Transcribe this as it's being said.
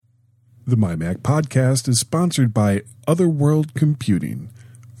The MyMac podcast is sponsored by Otherworld Computing.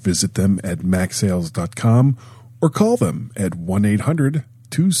 Visit them at macsales.com or call them at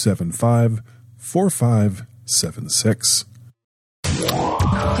 1-800-275-4576.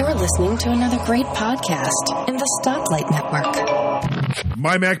 You're listening to another great podcast in the Stoplight Network.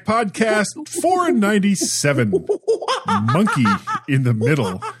 MyMac podcast 497. Monkey in the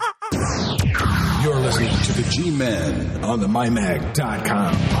middle. You're listening to the G-Men on the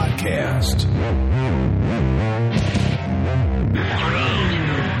MyMac.com podcast.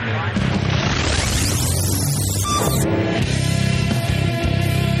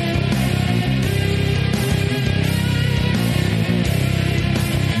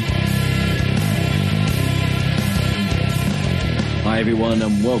 Hi everyone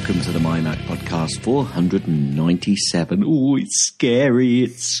and welcome to the MyMac podcast 497. Oh, it's scary,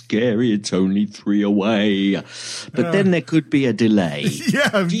 it's only 3 away. But then there could be a delay.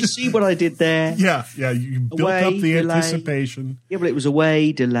 Yeah. Do you see what I did there? Yeah, you built Away, up the delay. anticipation. Yeah, but it was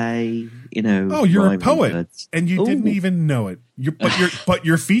away, delay, you know. Oh, you're a rhyming poet, words. and you Ooh. didn't even know it. But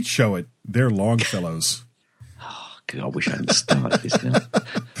your feet show it. They're Longfellows. God, I wish I hadn't started this now.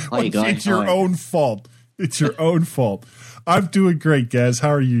 Hi, you guys. It's your Hi. own fault. It's your own fault. I'm doing great, Gaz. How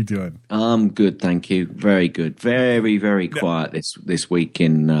are you doing? I'm good, thank you. Very good. Very, very quiet this week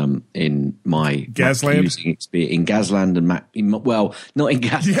in my Gazland? Mac using experience in Gazland and Mac. Well, not in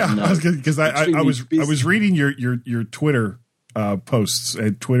Gazland. Yeah, no. because I was reading your Twitter posts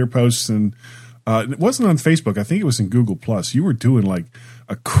and it wasn't on Facebook. I think it was in Google Plus. You were doing like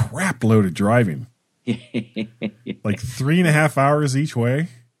a crap load of driving, like 3.5 hours each way.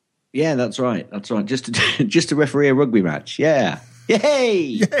 Yeah, that's right. Just to referee a rugby match. Yeah,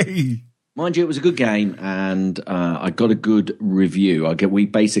 Yay! Mind you, it was a good game, and I got a good review. We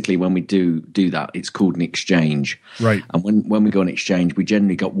basically, when we do that, it's called an exchange, Right? And when we go on exchange, we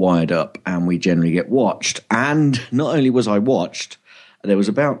generally got wired up, and we generally get watched. And not only was I watched, there was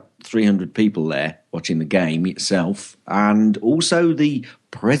about 300 people there watching the game itself, and also the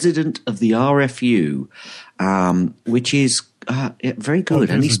president of the RFU, which is very good. Oh,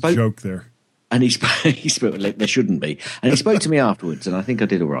 and he there's spoke. a joke there. And he spoke. There shouldn't be. And he spoke to me afterwards, and I think I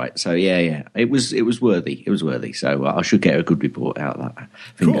did all right. So yeah, it was worthy. It was worthy. So I should get a good report out of that.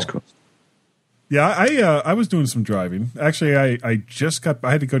 Fingers crossed. Yeah, I was doing some driving. Actually, I had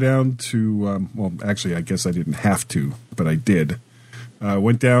to go down to. Actually, I guess I didn't have to, but I did.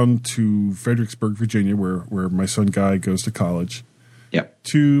 Went down to Fredericksburg, Virginia, where my son Guy goes to college. Yep.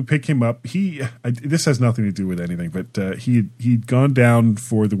 To pick him up. This has nothing to do with anything, but he'd gone down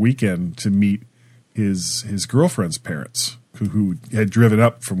for the weekend to meet his girlfriend's parents, who had driven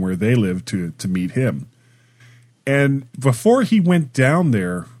up from where they lived to meet him. And before he went down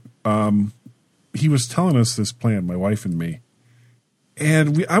there, he was telling us this plan, my wife and me.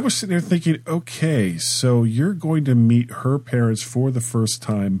 And I was sitting there thinking, okay, so you're going to meet her parents for the first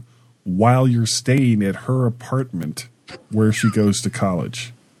time while you're staying at her apartment where she goes to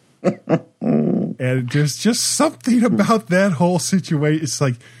college. And there's just something about that whole situation. It's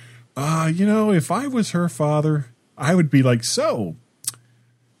like, if I was her father, I would be like, so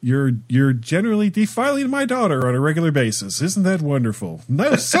you're generally defiling my daughter on a regular basis. Isn't that wonderful?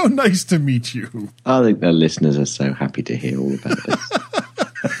 No, so nice to meet you. I think the listeners are so happy to hear all about this.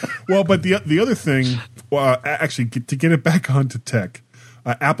 Well, but the other thing, actually, to get it back onto tech,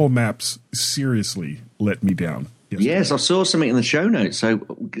 Apple Maps seriously let me down. Yes, I saw something in the show notes. So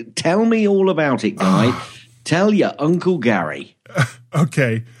tell me all about it, Guy. Tell your Uncle Gary.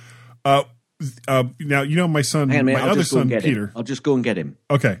 Okay. Now, my son, Hang on a minute, my I'll other just go and son, get Peter. him. I'll just go and get him.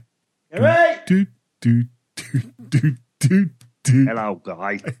 Okay. Gary! Do. Hello,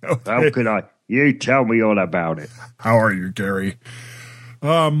 Guy. How can I? You tell me all about it. How are you, Gary?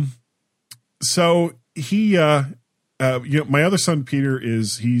 So he, my other son Peter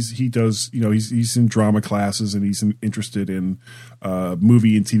he's in drama classes and he's interested in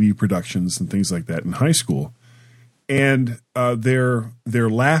movie and TV productions and things like that in high school. And their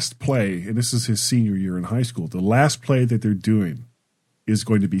last play, and this is his senior year in high school, the last play that they're doing is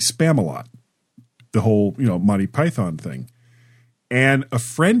going to be Spamalot, the whole Monty Python thing. And a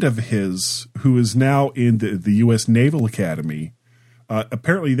friend of his who is now in the U.S. Naval Academy,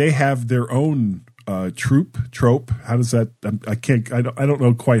 apparently they have their own trope. How does that? I don't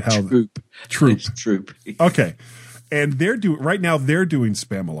know quite how. Troop. Okay, and they're doing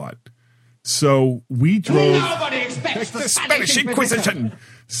Spamalot. So we drove. Nobody expects the Spanish Inquisition.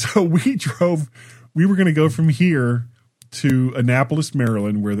 So we were going to go from here to Annapolis,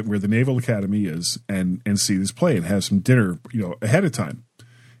 Maryland, where the Naval Academy is, and see this play and have some dinner, ahead of time.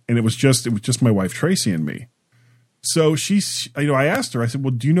 And it was just my wife Tracy and me. So I asked her, I said,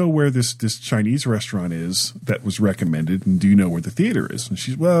 well, do you know where this Chinese restaurant is that was recommended? And do you know where the theater is? And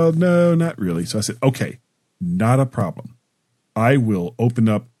she's, well, no, not really. So I said, okay, not a problem. I will open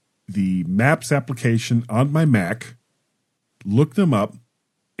up the Maps application on my Mac, look them up,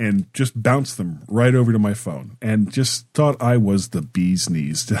 and just bounce them right over to my phone, and just thought I was the bee's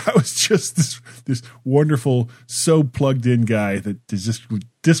knees. I was just this wonderful, so plugged in guy that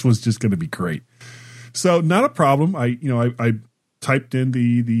this was just going to be great. So not a problem. I typed in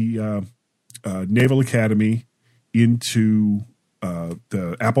the Naval Academy into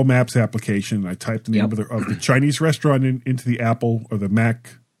the Apple Maps application. I typed the name of the Chinese restaurant into the Apple or the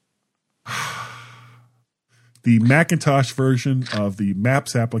Mac. The Macintosh version of the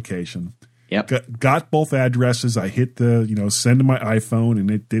Maps application. Yep. Got both addresses. I hit the, send to my iPhone, and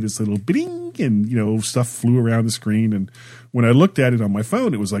it did its little bing, and, stuff flew around the screen. And when I looked at it on my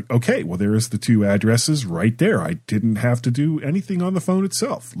phone, it was like, okay, well, there's the two addresses right there. I didn't have to do anything on the phone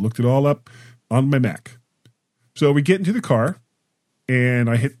itself. Looked it all up on my Mac. So we get into the car, and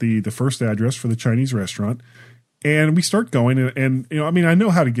I hit the first address for the Chinese restaurant. And we start going, and I know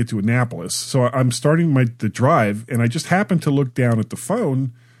how to get to Annapolis, so I'm starting the drive, and I just happen to look down at the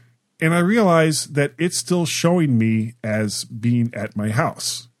phone, and I realize that it's still showing me as being at my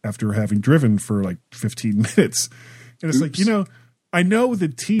house after having driven for like 15 minutes. And it's like, I know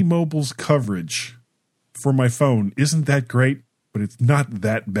that T-Mobile's coverage for my phone isn't that great, but it's not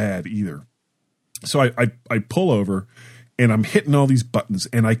that bad either. So I pull over, and I'm hitting all these buttons,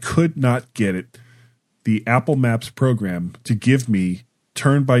 and I could not get the Apple Maps program to give me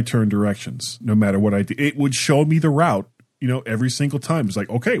turn-by-turn directions, no matter what I did. It would show me the route, every single time. It's like,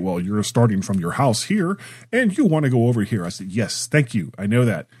 okay, well, you're starting from your house here, and you want to go over here. I said, yes, thank you. I know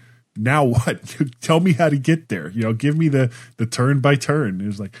that. Now what? Tell me how to get there. Give me the turn-by-turn. It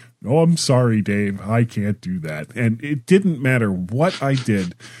was like, oh, I'm sorry, Dave. I can't do that. And it didn't matter what I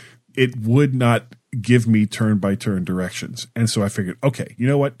did. It would not give me turn-by-turn directions. And so I figured, okay, you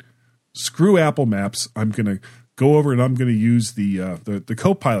know what? Screw Apple Maps. I'm going to go over and I'm going to use the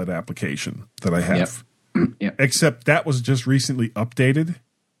Copilot application that I have. Yep. Except that was just recently updated,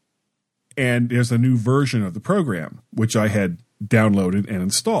 and there's a new version of the program, which I had downloaded and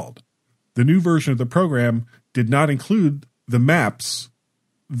installed. The new version of the program did not include the maps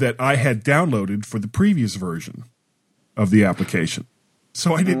that I had downloaded for the previous version of the application.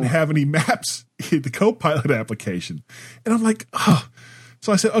 So I didn't have any maps in the Copilot application. And I'm like, oh.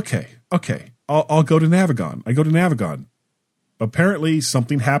 So I said, okay, I'll go to Navigon. I go to Navigon. Apparently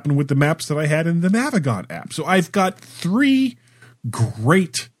something happened with the maps that I had in the Navigon app. So I've got 3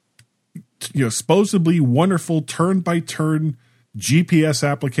 great, supposedly wonderful turn-by-turn GPS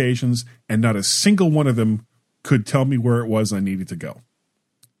applications, and not a single one of them could tell me where it was I needed to go.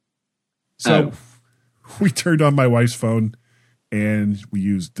 So we turned on my wife's phone, and we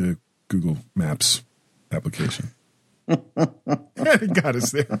used the Google Maps application. It got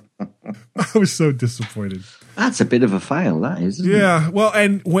us there. I was so disappointed. That's a bit of a fail, that is, isn't it? Yeah. Well,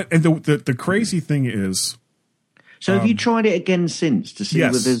 and the crazy thing is. So have you tried it again since to see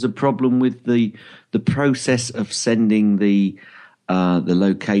whether there's a problem with the process of sending the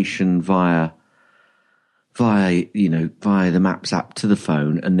location via the Maps app to the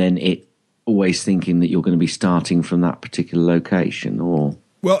phone, and then it always thinking that you're going to be starting from that particular location, or?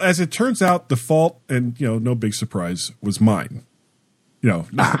 Well, as it turns out, the fault, and no big surprise, was mine.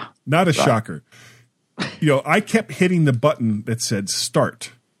 Not a shocker. I kept hitting the button that said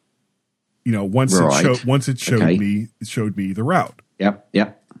start. Once it showed me the route.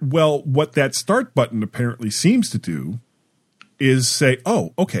 Yep. Well, what that start button apparently seems to do is say,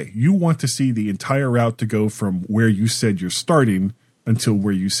 oh, okay, you want to see the entire route to go from where you said you're starting until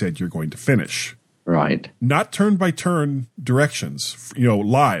where you said you're going to finish. Right. Not turn-by-turn directions,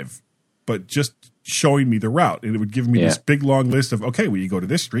 live, but just showing me the route. And it would give me this big, long list of, okay, well, you go to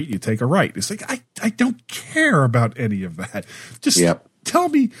this street, you take a right. It's like, I don't care about any of that. Just tell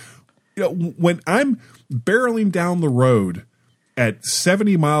me, when I'm barreling down the road at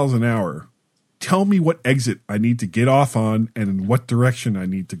 70 miles an hour, tell me what exit I need to get off on and in what direction I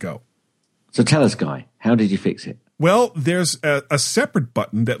need to go. So tell us, Guy, how did you fix it? Well, there's a separate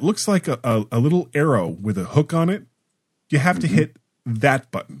button that looks like a little arrow with a hook on it. You have to hit that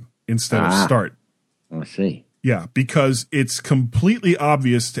button instead of start. I see. Yeah, because it's completely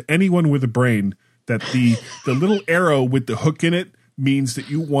obvious to anyone with a brain that the little arrow with the hook in it means that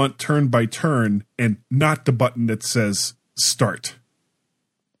you want turn by turn and not the button that says start.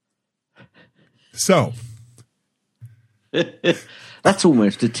 So. That's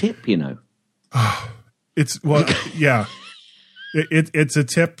almost a tip, It's a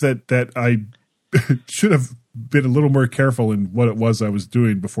tip that I should have been a little more careful in what it was I was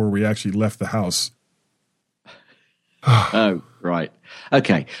doing before we actually left the house. Oh, right.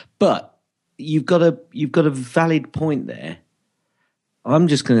 Okay. But you've got a valid point there. I'm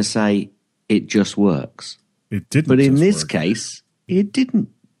just going to say it just works. It didn't. But in just this work. case, it didn't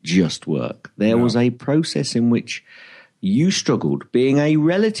just work. There was a process in which you struggled, being a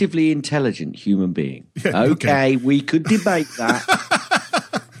relatively intelligent human being. Yeah, okay, we could debate that.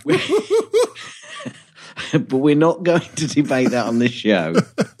 But we're not going to debate that on this show.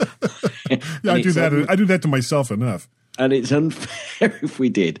 Yeah, I do that. I do that to myself enough. And it's unfair if we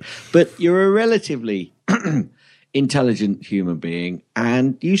did. But you're a relatively intelligent human being,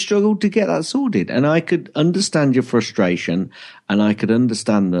 and you struggled to get that sorted. And I could understand your frustration, and I could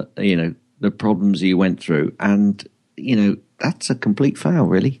understand that, the problems you went through. And, that's a complete fail,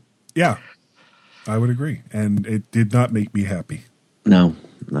 really. Yeah, I would agree. And it did not make me happy. No,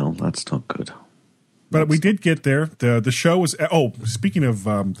 that's not good. But we did get there. The show was. Oh, speaking of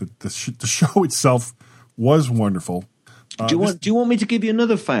the show itself was wonderful. Do you want me to give you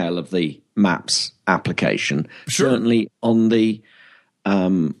another fail of the Maps application? Sure. Certainly on the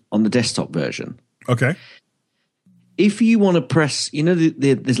desktop version. Okay. If you want to press,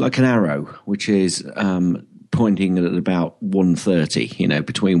 there's like an arrow which is pointing at about 1:30,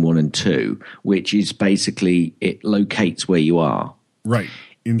 between 1 and 2, which is basically it locates where you are. Right.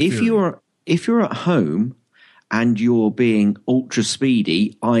 If you're at home and you're being ultra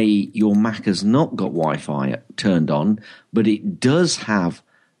speedy, i.e. your Mac has not got Wi-Fi turned on, but it does have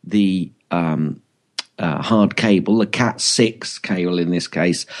the hard cable, the Cat6 cable in this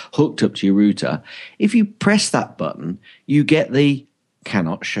case, hooked up to your router, if you press that button, you get the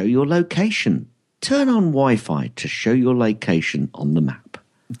cannot show your location. Turn on Wi-Fi to show your location on the map.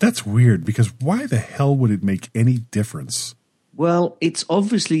 That's weird, because why the hell would it make any difference? Well, it's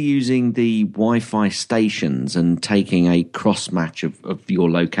obviously using the Wi-Fi stations and taking a cross-match of your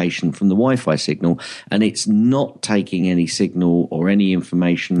location from the Wi-Fi signal, and it's not taking any signal or any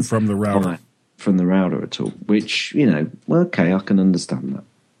information from the router. From the router at all, which, okay, I can understand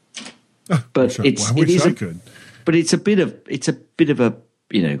that. But I wish I could. But it's a bit of a,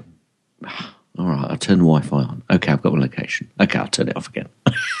 all right, I'll turn the Wi-Fi on. Okay, I've got my location. Okay, I'll turn it off again.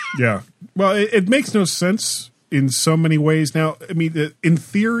 Yeah. Well, it makes no sense in so many ways. Now, I mean, in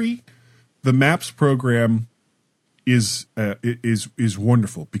theory, the Maps program is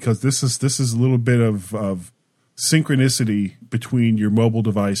wonderful, because this is a little bit of synchronicity between your mobile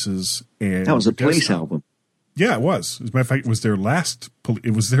devices and that was a Police album. Yeah, it was. As a matter of fact, it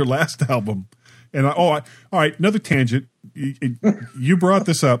was their last album. And all right, another tangent. You brought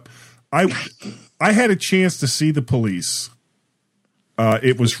this up. I had a chance to see the Police.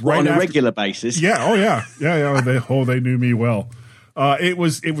 It was right on a after, regular basis. Yeah. Oh yeah. They knew me well. It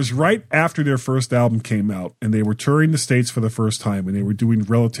was right after their first album came out, and they were touring the States for the first time, and they were doing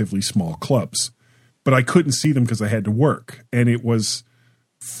relatively small clubs. But I couldn't see them because I had to work. And it was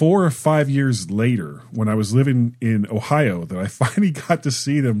 4 or 5 years later, when I was living in Ohio, that I finally got to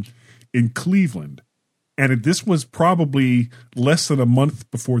see them in Cleveland. And this was probably less than a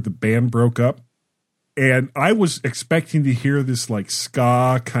month before the band broke up. And I was expecting to hear this like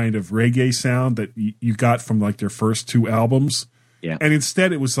ska kind of reggae sound that you got from like their first 2 albums. Yeah. And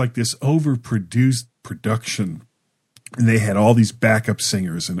instead it was like this overproduced production. And they had all these backup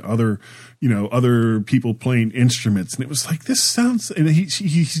singers and other people playing instruments. And it was like, this sounds, and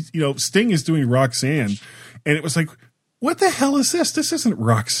Sting is doing Roxanne. And it was like, what the hell is this? This isn't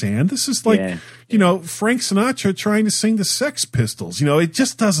Roxanne. This is like, Frank Sinatra trying to sing the Sex Pistols. It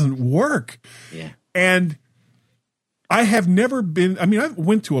just doesn't work. Yeah. And I have never been, I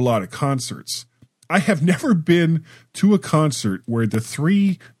went to a lot of concerts. I have never been to a concert where the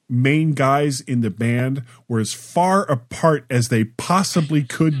 3 main guys in the band were as far apart as they possibly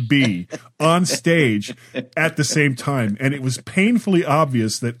could be on stage at the same time. And it was painfully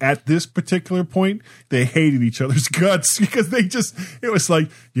obvious that at this particular point, they hated each other's guts, because it was like,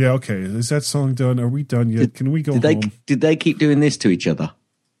 yeah, okay, is that song done? Are we done yet? Can we go home? Did they keep doing this to each other?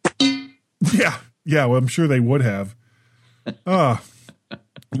 Yeah. Yeah, well, I'm sure they would have. It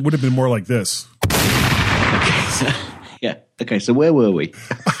would have been more like this. Okay, so where were we?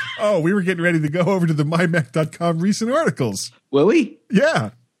 We were getting ready to go over to the mymac.com recent articles. Were we? Yeah.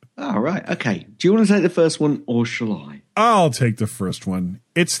 Oh, right. Okay. Do you want to take the first one, or shall I? I'll take the first one.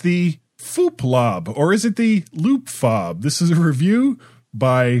 It's the Fooplob, or is it the Loopfob? This is a review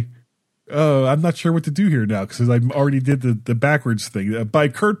by, I'm not sure what to do here now, because I already did the backwards thing, by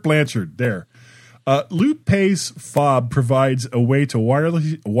Kurt Blanchard. There. LoopPay's fob provides a way to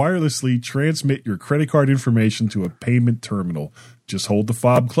wirelessly transmit your credit card information to a payment terminal. Just hold the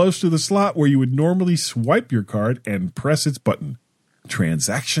fob close to the slot where you would normally swipe your card and press its button.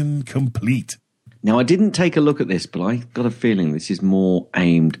 Transaction complete. Now, I didn't take a look at this, but I got a feeling this is more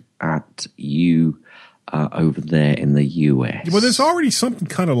aimed at you over there in the US. Well, there's already something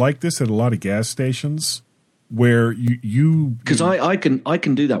kind of like this at a lot of gas stations where you because I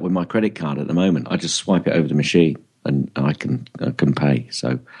can do that with my credit card at the moment. I just swipe it over the machine and I can pay.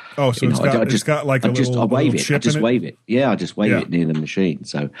 So it's got like I wave it. I just wave it. Yeah, I just wave it near the machine.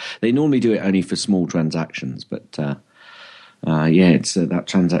 So they normally do it only for small transactions, but it's that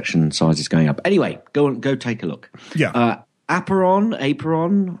transaction size is going up. Anyway, go take a look. Yeah.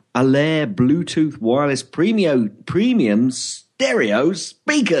 Aperon, Alair Bluetooth wireless premium stereo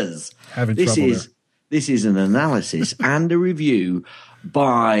speakers. This is an analysis and a review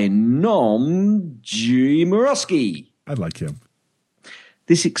by Nom G. Morosky. I like him.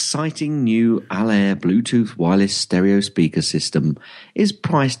 This exciting new Alair Bluetooth wireless stereo speaker system is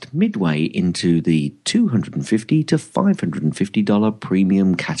priced midway into the $250 to $550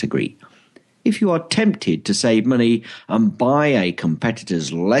 premium category. If you are tempted to save money and buy a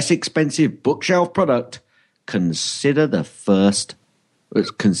competitor's less expensive bookshelf product, consider first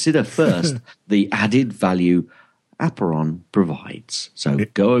the added value Aperon provides. So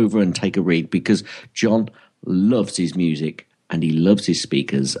go over and take a read because John loves his music and he loves his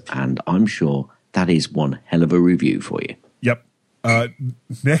speakers, and I'm sure that is one hell of a review for you. Yep.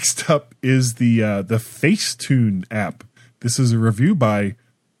 Next up is the Facetune app. This is a review by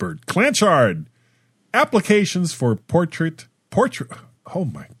Bert Clanchard. Applications for portrait. Oh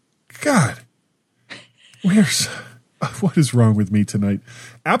my God. What is wrong with me tonight?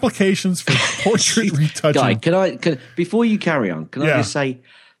 Applications for portrait retouching. Guy, can before you carry on, can I just say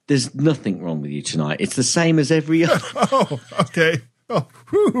there's nothing wrong with you tonight. It's the same as every other. Oh, okay. Oh,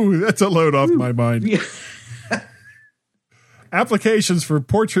 whew, that's a load off my mind. Yeah. Applications for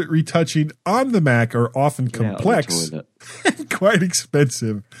portrait retouching on the Mac are often complex and quite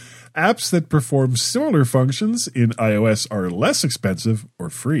expensive. Apps that perform similar functions in iOS are less expensive or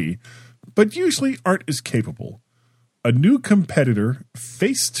free, but usually aren't as capable. A new competitor,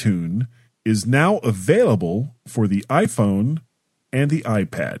 Facetune, is now available for the iPhone and the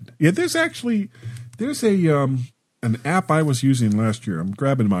iPad. Yeah, there's an app I was using last year. I'm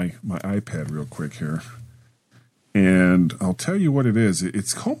grabbing my iPad real quick here. And I'll tell you what it is.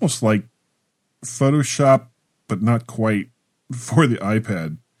 It's almost like Photoshop, but not quite, for the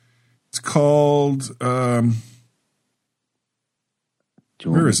iPad. It's called Do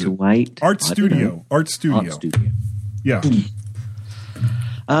you want me to wait? Art Studio. Art Studio. Yeah. Do you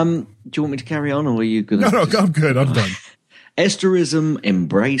want me to carry on, or are you going to? No, I'm good. I'm done. Esterism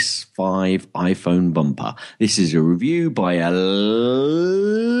Embrace 5 iPhone bumper. This is a review by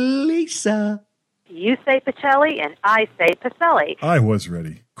Lisa. You say Pacelli, and I say Pacelli. I was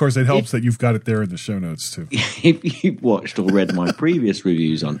ready. Of course, it helps that you've got it there in the show notes, too. If you've watched or read my previous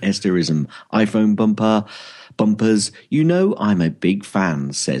reviews on Esterism iPhone bumpers, you know I'm a big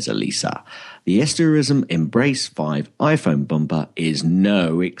fan, says Elisa. The Esterism Embrace 5 iPhone bumper is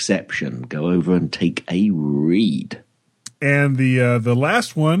no exception. Go over and take a read. And the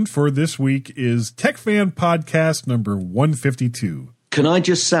last one for this week is Tech Fan Podcast number 152. Can I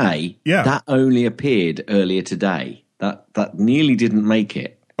just say, that only appeared earlier today. That nearly didn't make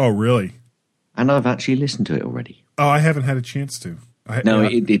it. Oh, really? And I've actually listened to it already. Oh, I haven't had a chance to.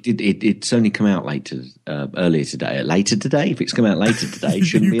 It's only come out earlier today. Later today? If it's come out later today, it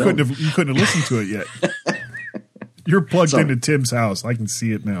shouldn't be on. You couldn't have listened to it yet. You're plugged into Tim's house. I can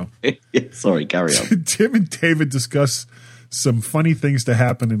see it now. Sorry, carry on. Tim and David discuss some funny things to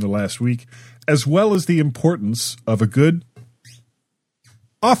happen in the last week, as well as the importance of a good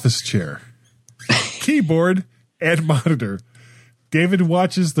office chair, keyboard, and monitor. David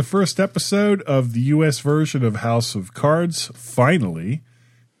watches the first episode of the U.S. version of House of Cards, finally,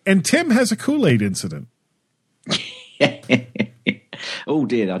 and Tim has a Kool-Aid incident. Oh,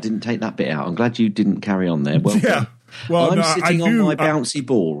 dear, I didn't take that bit out. I'm glad you didn't carry on there. Well, yeah. Well, I'm sitting on my bouncy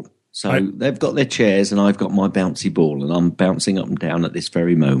ball. So they've got their chairs and I've got my bouncy ball, and I'm bouncing up and down at this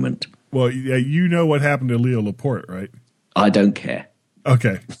very moment. Well, yeah, you know what happened to Leo Laporte, right? I don't care.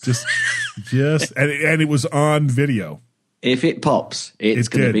 Okay. Just and it was on video. If it pops, it's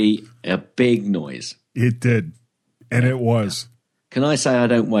going to be a big noise. It did. And it was. Can I say I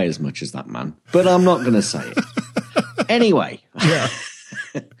don't weigh as much as that man? But I'm not going to say it. Anyway. Yeah.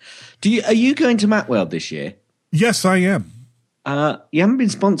 Are you going to Macworld this year? Yes, I am. You haven't been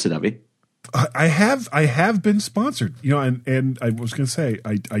sponsored, have you? I have been sponsored, and I was going to say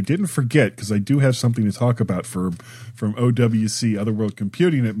I didn't forget because I do have something to talk about from OWC Otherworld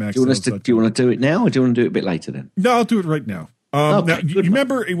Computing at Max. Do you want to do it now, or do you want to do it a bit later then? No, I'll do it right now. Okay, now you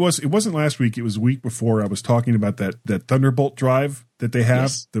remember it wasn't last week. It was a week before. I was talking about that Thunderbolt drive that they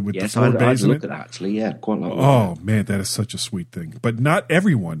have with the 4 bays in it. Look at that actually. Yeah, quite like. Oh man, that is such a sweet thing. But not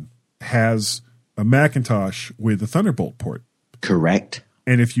everyone has a Macintosh with a Thunderbolt port. Correct.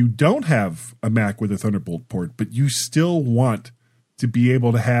 And if you don't have a Mac with a Thunderbolt port, but you still want to be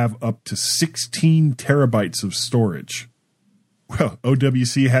able to have up to 16 terabytes of storage, well,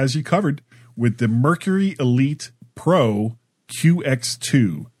 OWC has you covered with the Mercury Elite Pro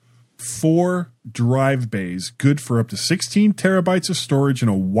QX2. 4 drive bays, good for up to 16 terabytes of storage in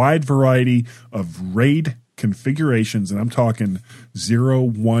a wide variety of RAID configurations. And I'm talking 0,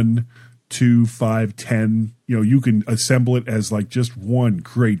 1, 2, 5, 10. You can assemble it as like just one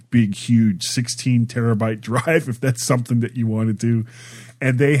great big huge 16 terabyte drive if that's something that you want to do.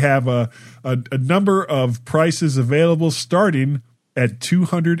 And they have a number of prices available starting at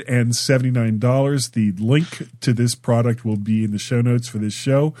 $279. The link to this product will be in the show notes for this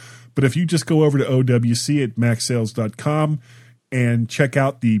show. But if you just go over to OWC at MacSales.com and check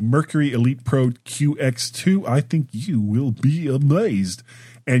out the Mercury Elite Pro QX2, I think you will be amazed.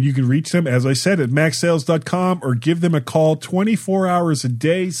 And you can reach them, as I said, at MacSales.com or give them a call 24 hours a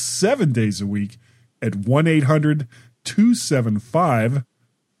day, 7 days a week at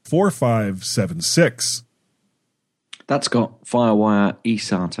 1-800-275-4576. That's got FireWire,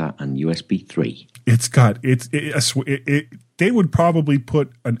 eSATA, and USB 3. It's got they would probably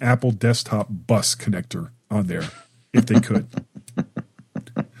put an Apple desktop bus connector on there if they could.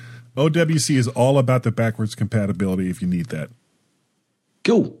 OWC is all about the backwards compatibility if you need that.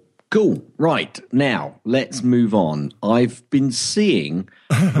 Cool. Right, now let's move on. I've been seeing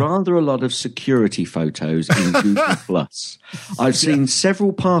rather a lot of security photos in Google+. I've seen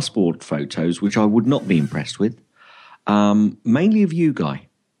several passport photos, which I would not be impressed with, mainly of you, Guy.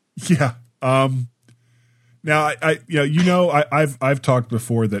 Yeah. Now, I've talked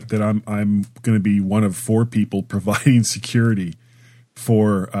before that I'm going to be one of 4 people providing security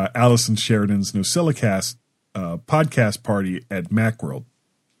for Allison Sheridan's NosillaCast podcast party at Macworld.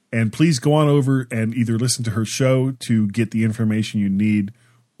 And please go on over and either listen to her show to get the information you need,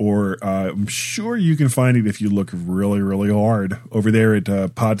 or I'm sure you can find it if you look really, really hard over there at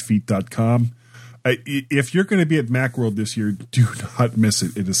podfeet.com. If you're going to be at Macworld this year, do not miss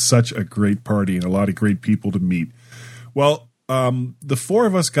it. It is such a great party and a lot of great people to meet. Well, the 4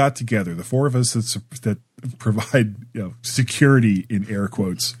 of us got together, the 4 of us that provide security in air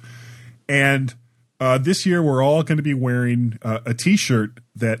quotes. And this year we're all going to be wearing a T-shirt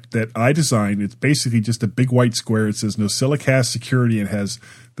that I designed. It's basically just a big white square. It says NosillaCast Security and has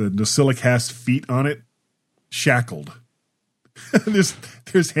the NosillaCast feet on it, shackled.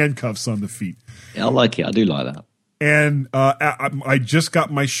 There's handcuffs on the feet. Yeah, I like it. I do like that. And I just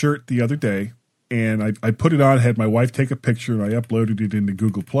got my shirt the other day, and I put it on, had my wife take a picture, and I uploaded it into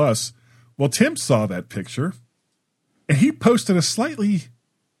Google+. Well, Tim saw that picture, and he posted a slightly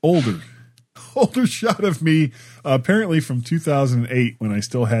older shot of me, apparently from 2008 when I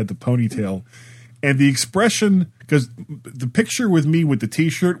still had the ponytail. And the expression, because the picture with me with the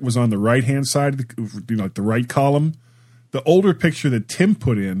T-shirt was on the right-hand side, like the right column. The older picture that Tim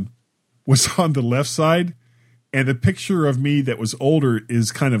put in was on the left side, and the picture of me that was older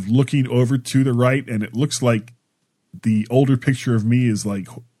is kind of looking over to the right, and it looks like the older picture of me is like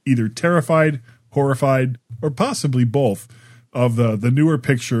either terrified, horrified, or possibly both of the newer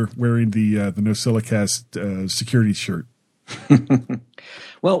picture wearing the NosillaCast security shirt.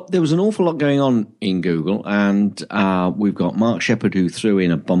 Well, there was an awful lot going on in Google, and we've got Mark Shepard who threw in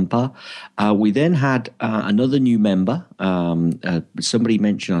a bumper. We then had another new member. Somebody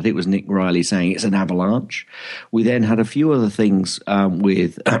mentioned, I think it was Nick Riley, saying it's an avalanche. We then had a few other things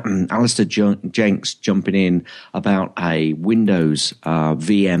with Alistair Jenks jumping in about a Windows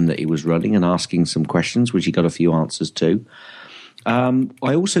VM that he was running and asking some questions, which he got a few answers to.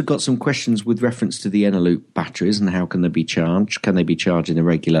 I also got some questions with reference to the Eneloop batteries and how can they be charged? Can they be charged in a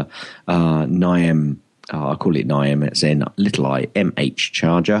regular NIM? I call it NIM. It's a little I MH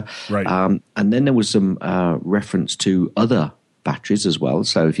charger. Right. And then there was some reference to other batteries as well.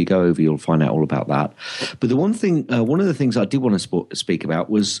 So if you go over, you'll find out all about that. But the one thing, one of the things I did want to speak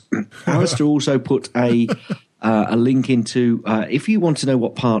about was Alistair also put a link into, if you want to know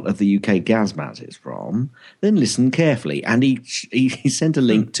what part of the UK Gazmat it's from, then listen carefully. And he sent a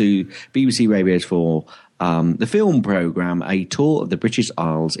link to BBC Radio's for the film programme, A Tour of the British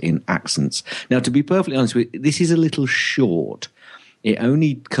Isles in Accents. Now, to be perfectly honest with you, this is a little short. It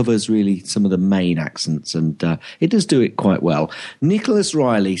only covers really some of the main accents, and it does do it quite well. Nicholas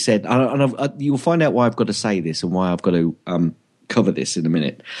Riley said, you'll find out why I've got to say this and why I've got to cover this in a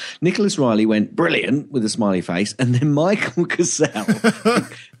minute. Nicholas Riley went brilliant with a smiley face, and then Michael Cassell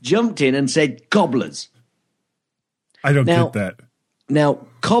jumped in and said cobblers. I don't get that. Now,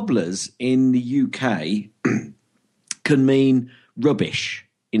 cobblers in the UK can mean rubbish.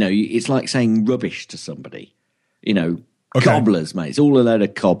 You know, it's like saying rubbish to somebody. You know, cobblers, mate. It's all a load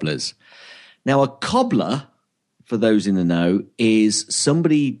of cobblers. Now, a cobbler, for those in the know, is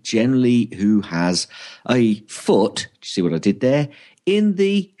somebody generally who has a foot, do you see what I did there, in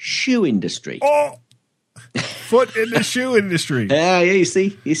the shoe industry. Oh! Foot in the shoe industry. Yeah, you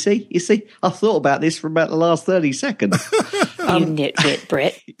see. I thought about this for about the last 30 seconds. You nitwit,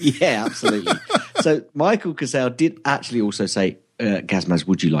 Brit. Yeah, absolutely. So Michael Cassell did actually also say, Gazmaz,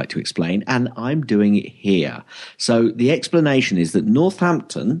 would you like to explain? And I'm doing it here. So the explanation is that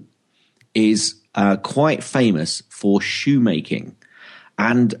Northampton is quite famous for shoemaking.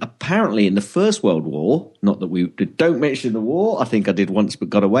 And apparently in the First World War, not that we don't mention the war, I think I did once but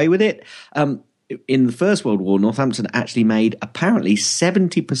got away with it, in the First World War, Northampton actually made apparently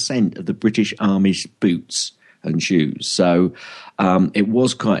 70% of the British Army's boots and shoes. So it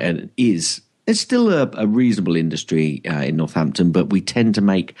was quite, and it's still a reasonable industry in Northampton, but we tend to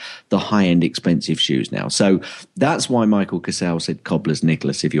make the high-end expensive shoes now. So that's why Michael Cassell said cobblers,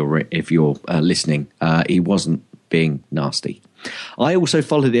 Nicholas, if you're listening. He wasn't being nasty. I also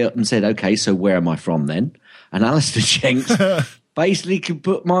followed it up and said, okay, so where am I from then? And Alistair Jenks basically could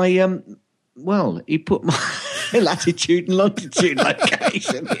put my... he put my latitude and longitude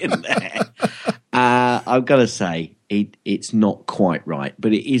location in there. I've got to say, it's not quite right,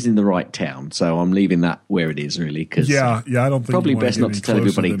 but it is in the right town. So I'm leaving that where it is, really. Cause I don't think probably best not to tell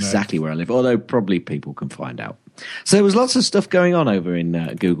everybody exactly where I live, although probably people can find out. So there was lots of stuff going on over in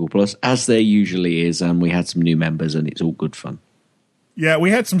Google Plus, as there usually is, and we had some new members, and it's all good fun. Yeah,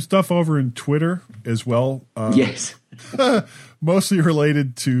 we had some stuff over in Twitter as well. Yes. Mostly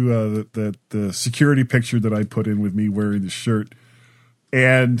related to the security picture that I put in with me wearing the shirt.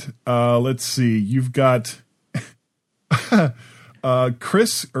 And let's see, you've got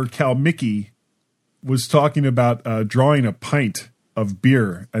Chris or Kalmicki was talking about drawing a pint of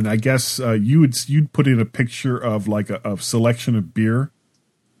beer, and I guess you'd put in a picture of like a selection of beer.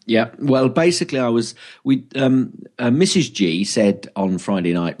 Yeah, well, basically, Mrs. G said on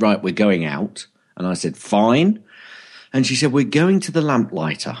Friday night, right, we're going out, and I said fine. And she said, we're going to the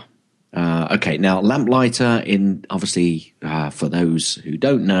Lamplighter. Okay, now Lamplighter, obviously, for those who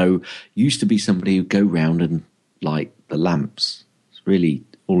don't know, used to be somebody who'd go round and light the lamps. It's really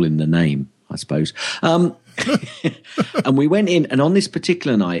all in the name, I suppose. And we went in, and on this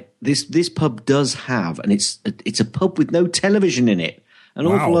particular night, this pub does have, and it's a pub with no television in it. An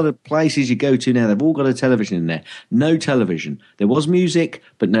awful lot of places you go to now, they've all got a television in there. No television. There was music,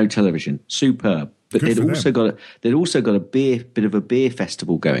 but no television. Superb. But they'd also got a bit of a beer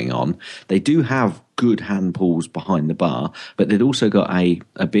festival going on. They do have good hand pulls behind the bar, but they'd also got a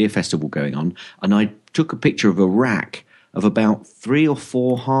beer festival going on. And I took a picture of a rack of about 3 or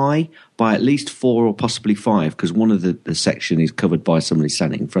 4 high by at least 4 or possibly 5, because one of the section is covered by somebody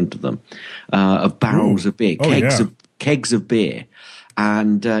standing in front of them, of barrels of beer, kegs of beer.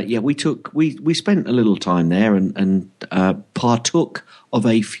 And we spent a little time there and partook of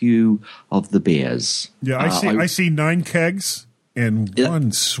a few of the beers. Yeah, I see 9 kegs and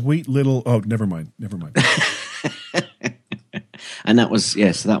one sweet little. Oh, never mind. And that was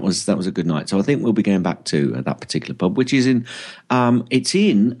a good night. So I think we'll be going back to that particular pub, which is it's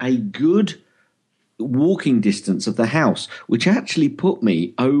in a good walking distance of the house, which actually put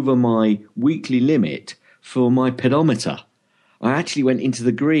me over my weekly limit for my pedometer. I actually went into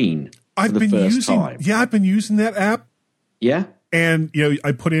the green for the first time. Yeah, I've been using that app. Yeah. And,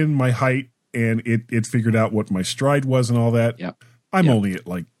 I put in my height, and it figured out what my stride was and all that. Yeah. I'm only at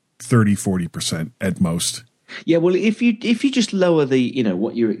like 30-40% at most. Yeah, well, if you just lower the,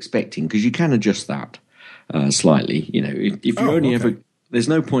 what you're expecting, because you can adjust that slightly. If you ever, there's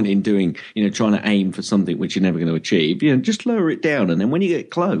no point in doing, trying to aim for something which you're never going to achieve. Just lower it down, and then when you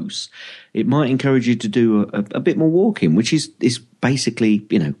get close, it might encourage you to do a bit more walking, which is basically,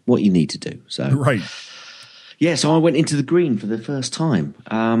 what you need to do. So right. Yeah, so I went into the green for the first time.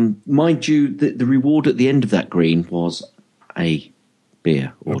 Mind you, the reward at the end of that green was a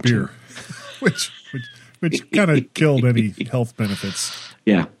beer or two. which kind of killed any health benefits.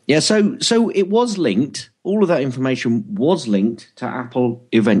 Yeah. So it was linked. All of that information was linked to Apple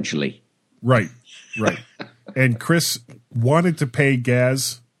eventually. Right. And Chris wanted to pay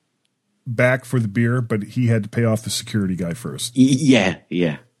Gaz back for the beer, but he had to pay off the security guy first. Yeah.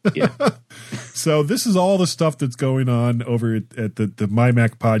 So this is all the stuff that's going on over at the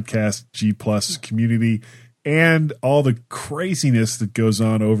MyMac Podcast G Plus community, and all the craziness that goes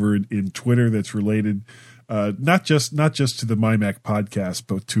on over in Twitter that's related, not just to the MyMac Podcast,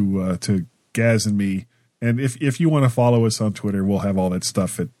 but to Gaz and me. And if you want to follow us on Twitter, we'll have all that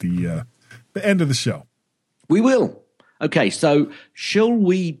stuff at the end of the show. We will. Okay, so shall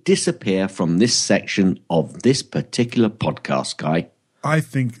we disappear from this section of this particular podcast, Guy? I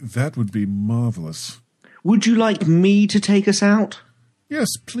think that would be marvelous. Would you like me to take us out? Yes,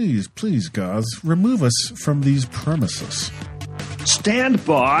 please, Gaz. Remove us from these premises. Stand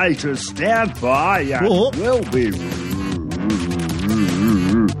by. And What? we'll be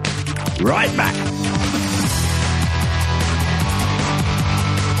right back.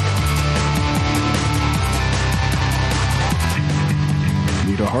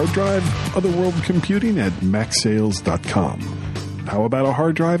 Need a hard drive? Otherworld Computing at MacSales.com. How about a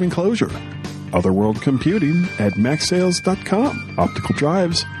hard drive enclosure? Otherworld Computing at MacSales.com. Optical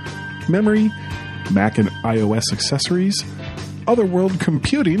drives, memory, Mac and iOS accessories. Otherworld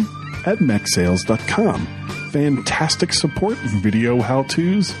Computing at MacSales.com. Fantastic support, video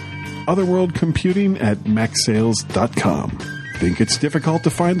how-tos. Otherworld Computing at MacSales.com. Think it's difficult to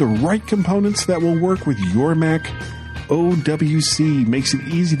find the right components that will work with your Mac? OWC makes it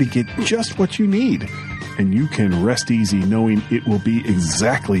easy to get just what you need, and you can rest easy knowing it will be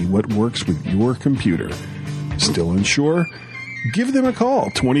exactly what works with your computer. Still unsure? Give them a call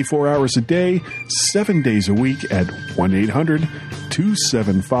 24 hours a day, 7 days a week at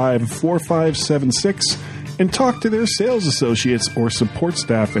 1-800-275-4576 and talk to their sales associates or support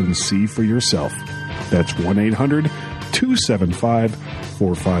staff and see for yourself. That's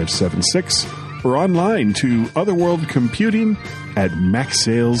 1-800-275-4576 or online to Otherworld Computing at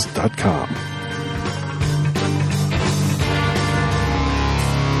MacSales.com.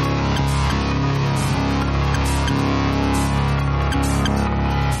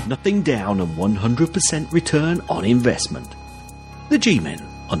 Nothing down and 100% return on investment. The G-Men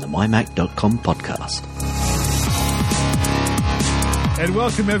on the MyMac.com podcast. And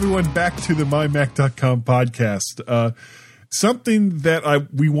welcome everyone back to the MyMac.com podcast. Something that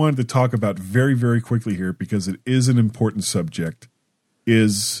we wanted to talk about very, very quickly here, because it is an important subject,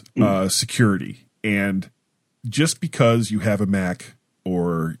 is security. And just because you have a Mac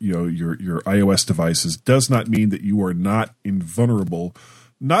or your iOS devices does not mean that you are not invulnerable,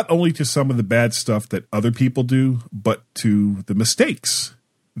 not only to some of the bad stuff that other people do, but to the mistakes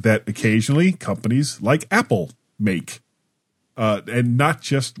that occasionally companies like Apple make. And not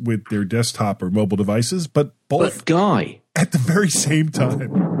just with their desktop or mobile devices, but both. But Guy, at the very same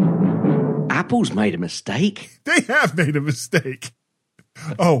time. Apple's made a mistake. They have made a mistake.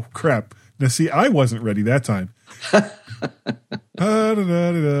 Oh, crap. Now, see, I wasn't ready that time. I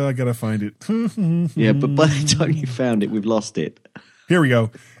got to find it. Yeah, but by the time you found it, we've lost it. Here we go.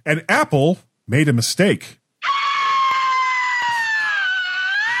 And Apple made a mistake.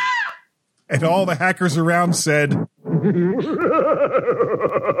 And all the hackers around said...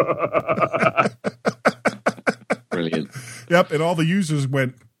 Brilliant. Yep, and all the users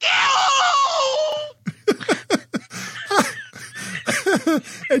went...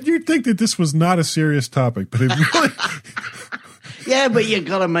 And you'd think that this was not a serious topic, but it really... Yeah, but you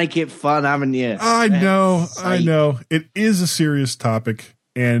got to make it fun, haven't you? I know. It is a serious topic,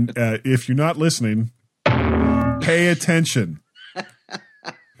 and if you're not listening, pay attention.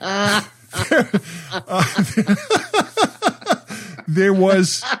 There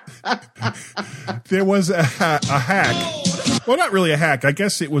was a hack. Well, not really a hack. I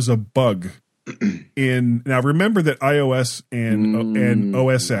guess it was a bug. Now remember that iOS and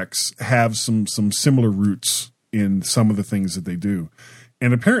OS X have some similar roots in some of the things that they do,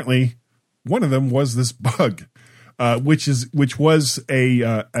 and apparently one of them was this bug, which was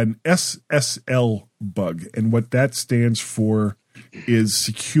an SSL bug, and what that stands for is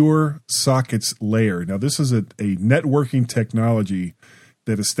Secure Sockets Layer. Now, this is a networking technology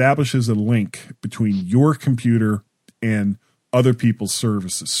that establishes a link between your computer and other people's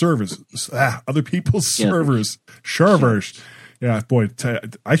servers. Yeah, boy,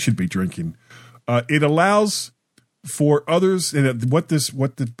 I should be drinking. It allows for others, and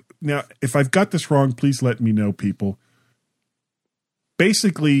now, if I've got this wrong, please let me know, people.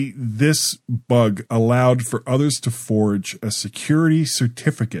 Basically, this bug allowed for others to forge a security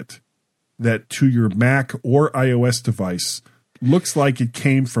certificate that to your Mac or iOS device looks like it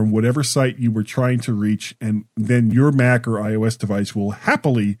came from whatever site you were trying to reach, and then your Mac or iOS device will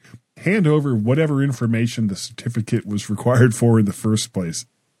happily hand over whatever information the certificate was required for in the first place.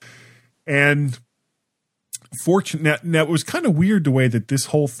 And now it was kind of weird the way that this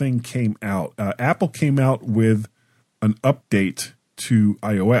whole thing came out. Apple came out with an update to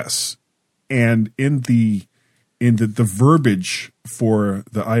iOS, and in the verbiage for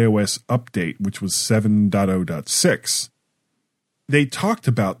the iOS update, which was 7.0.6, they talked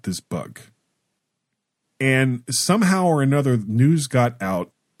about this bug. And somehow or another, news got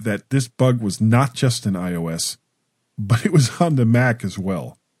out that this bug was not just in iOS, but it was on the Mac as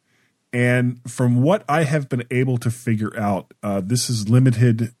well. And from what I have been able to figure out, this is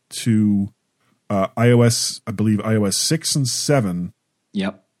limited to iOS, I believe iOS 6 and 7.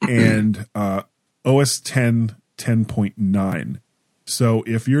 Yep. And OS 10, 10.9. So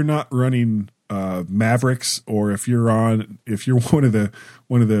if you're not running Mavericks, or if you're one of the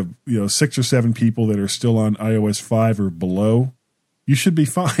 6 or 7 people that are still on iOS 5 or below, you should be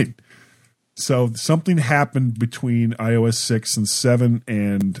fine. So something happened between iOS 6 and 7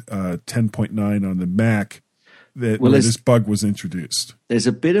 and 10.9 on the Mac where this bug was introduced. There's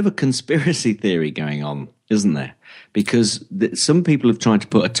a bit of a conspiracy theory going on, isn't there? Because some people have tried to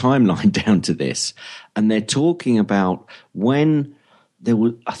put a timeline down to this, and they're talking about when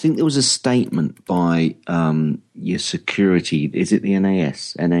I think there was a statement by your security. Is it the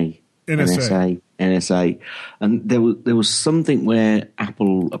NSA, and there was something where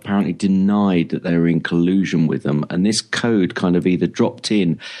Apple apparently denied that they were in collusion with them, and this code kind of either dropped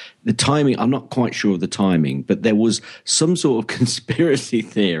in. The timing, I'm not quite sure of the timing, but there was some sort of conspiracy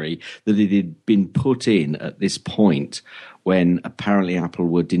theory that it had been put in at this point when apparently Apple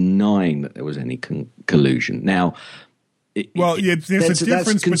were denying that there was any collusion. Now, there's a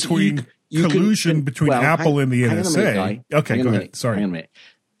difference between collusion between Apple and the NSA. Okay, go ahead. Sorry. Hang on a minute.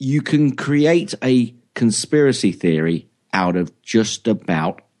 You can create a conspiracy theory out of just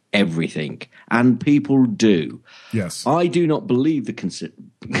about everything, and people do. Yes. I do not believe the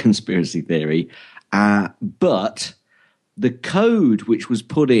conspiracy theory, but the code which was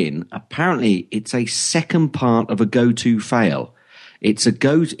put in, apparently it's a second part of a go-to fail. It's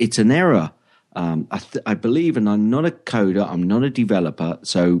an error. I believe, and I'm not a coder, I'm not a developer,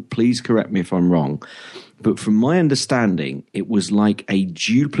 so please correct me if I'm wrong. But from my understanding, it was like a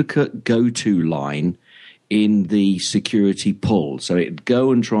duplicate go-to line in the security pull. So it'd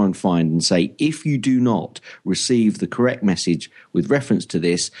go and try and find and say, if you do not receive the correct message with reference to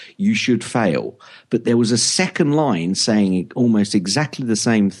this, you should fail. But there was a second line saying almost exactly the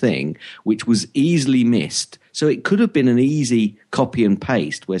same thing, which was easily missed. So it could have been an easy copy and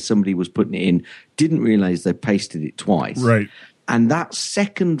paste where somebody was putting it in, didn't realize they pasted it twice. Right. And that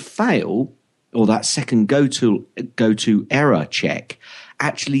second fail, or that second go-to error check,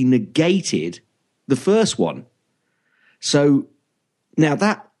 actually negated the first one. So now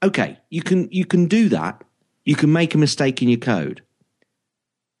you can do that. You can make a mistake in your code.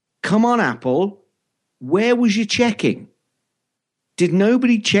 Come on, Apple. Where was you checking? Did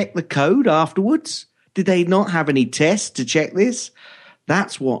nobody check the code afterwards? Did they not have any tests to check this?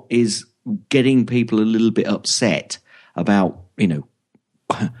 That's what is getting people a little bit upset about,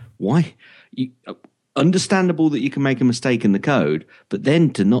 why. Understandable that you can make a mistake in the code, but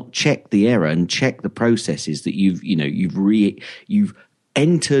then to not check the error and check the processes that you've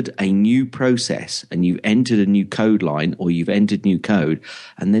entered a new process and you've entered a new code line or you've entered new code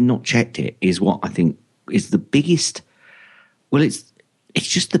and then not checked it is what I think is the biggest. Well, it's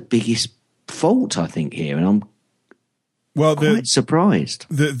just the biggest fault I think here, and I'm quite surprised.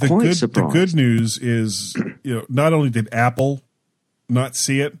 The good news is, not only did Apple not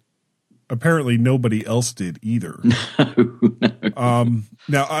see it, apparently nobody else did either. No.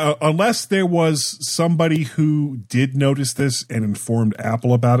 Now, unless there was somebody who did notice this and informed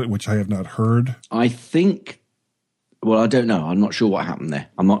Apple about it, which I have not heard. I think. Well, I don't know. I'm not sure what happened there.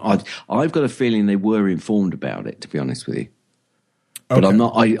 I've got a feeling they were informed about it, to be honest with you. But I'm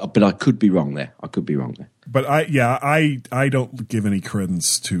not. But I could be wrong there. But I don't give any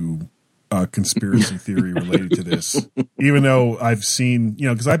credence to conspiracy theory related to this, even though I've seen,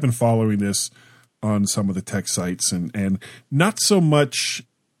 because I've been following this on some of the tech sites and not so much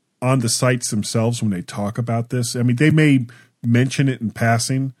on the sites themselves when they talk about this. I mean, they may mention it in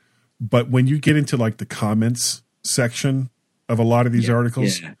passing, but when you get into like the comments section of a lot of these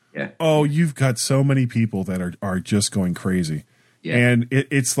articles, oh, you've got so many people that are just going crazy. Yeah. And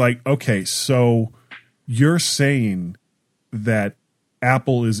it's like, okay, so you're saying that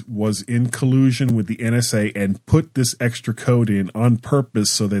Apple was in collusion with the NSA and put this extra code in on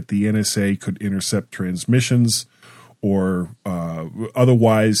purpose so that the NSA could intercept transmissions or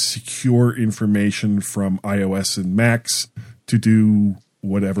otherwise secure information from iOS and Macs to do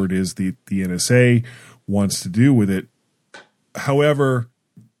whatever it is the NSA wants to do with it. However,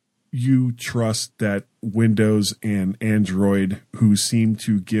 you trust that Windows and Android, who seem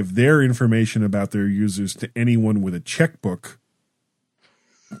to give their information about their users to anyone with a checkbook,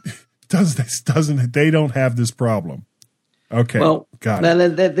 they don't have this problem? Okay, well, got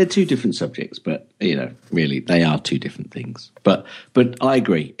it. They're two different subjects, but really they are two different things. But I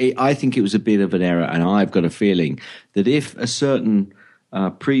agree. I think it was a bit of an error, and I've got a feeling that if a certain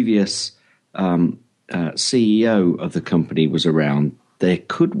previous CEO of the company was around, there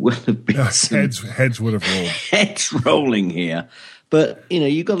could well have been heads would have rolled. Heads rolling here. But,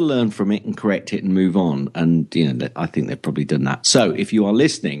 you've got to learn from it and correct it and move on. And, I think they've probably done that. So if you are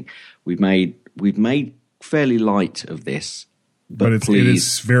listening, we've made fairly light of this. But it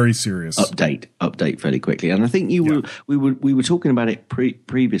is very serious. Update fairly quickly. And I think we were talking about it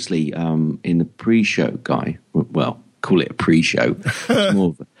previously in the pre-show, Guy. Well, call it a pre-show.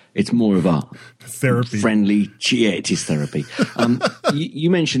 It's more of a therapy. Friendly, it is therapy. You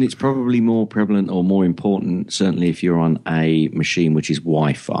mentioned it's probably more prevalent or more important, certainly if you're on a machine which is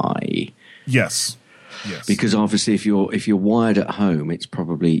Wi-Fi. Yes. Because obviously, if you're wired at home,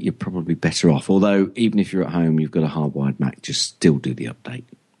 you're probably better off. Although even if you're at home, you've got a hardwired Mac, just still do the update.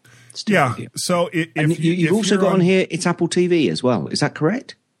 So you've also got on here, it's Apple TV as well. Is that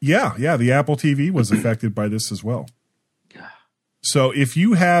correct? Yeah. The Apple TV was affected by this as well. So you see,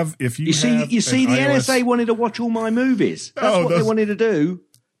 the NSA wanted to watch all my movies. That's what they wanted to do.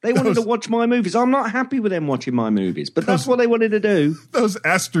 They wanted to watch my movies. I'm not happy with them watching my movies, but that's what they wanted to do. Those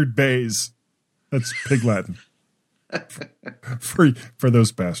Astrid Bays. That's Pig Latin. for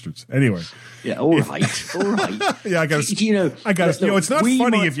those bastards. Anyway. Yeah, all right. Yeah, I got to. It's not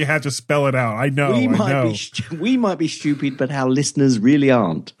funny if you have to spell it out. I know. We might be stupid, but our listeners really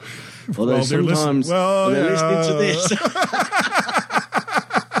aren't. Although sometimes they're listening to this.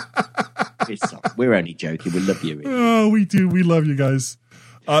 We're only joking. We love you. Oh, we do. We love you guys.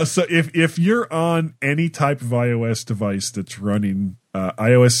 So if you're on any type of iOS device that's running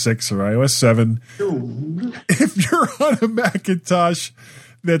iOS 6 or iOS 7, if you're on a Macintosh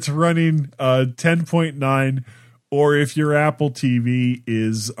that's running 10.9, or if your Apple TV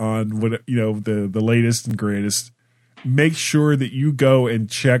is on the latest and greatest, make sure that you go and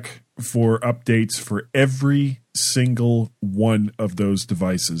check for updates for every single one of those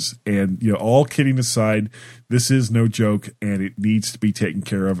devices. And, all kidding aside, this is no joke, and it needs to be taken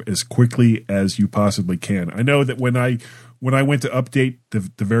care of as quickly as you possibly can. I know that when I went to update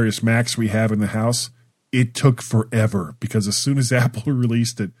the various Macs we have in the house, it took forever because as soon as Apple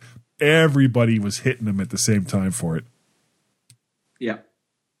released it, everybody was hitting them at the same time for it. Yeah.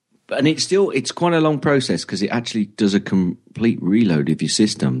 And it's quite a long process because it actually does a complete reload of your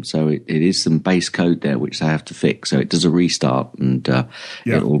system. So it is some base code there which they have to fix. So it does a restart and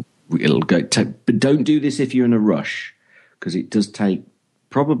it'll go. But don't do this if you're in a rush because it does take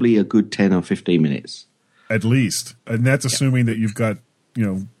probably a good 10 or 15 minutes. At least. And that's assuming that you've got,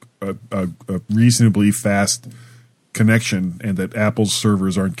 a reasonably fast connection and that Apple's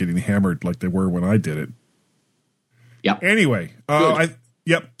servers aren't getting hammered like they were when I did it. Yeah. Anyway,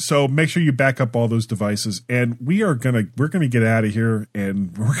 Yep. So make sure you back up all those devices, and we're gonna get out of here,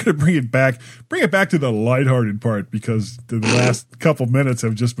 and we're gonna bring it back to the lighthearted part because the last couple minutes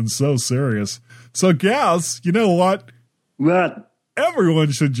have just been so serious. So, gals, you know what? What?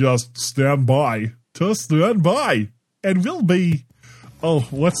 Everyone should just stand by, and we'll be. Oh,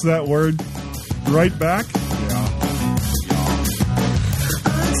 what's that word? Right back. Yeah.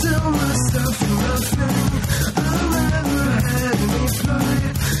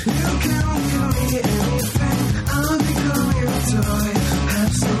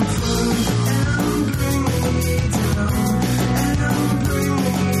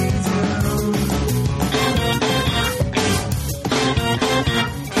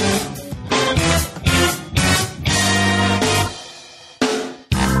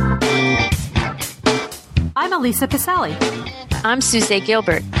 I'm Elisa Casali. I'm Suzette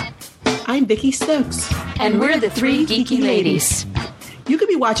Gilbert. I'm Vicki Stokes. And we're the Three Geeky Ladies. You could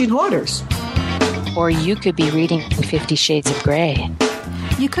be watching Hoarders. Or you could be reading 50 Shades of Grey.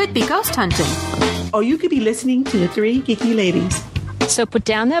 You could be ghost hunting. Or you could be listening to the Three Geeky Ladies. So put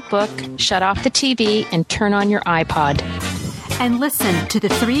down that book, shut off the TV, and turn on your iPod. And listen to the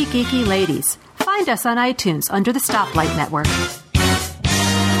Three Geeky Ladies. Find us on iTunes under the Stoplight Network.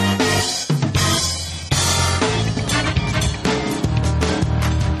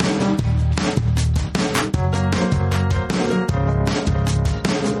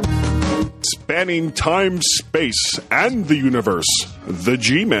 Spanning time, space, and the universe, the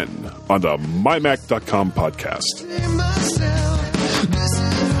G-Men on the MyMac.com podcast.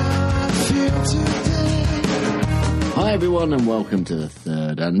 Hi Hi, everyone, and welcome to the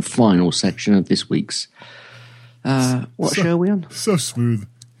third and final section of this week's. What show are we on? So smooth.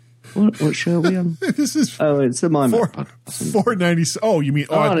 What show are we on? This is it's the My Mac podcast. 490. Oh, you mean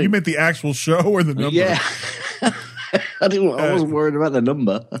you meant the actual show or the number? Yeah. I wasn't worried about the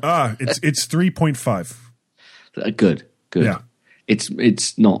number. It's 3.5. Good. Yeah.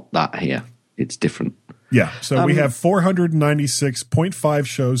 It's not that here. It's different. Yeah. So we have 496.5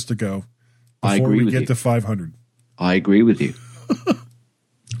 shows to go before we get to 500. I agree with you.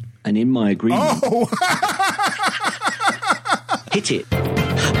 And in my agreement... Oh! Hit it.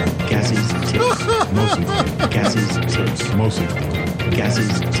 Gaz's tips. Mostly. Gaz's tips. Mostly.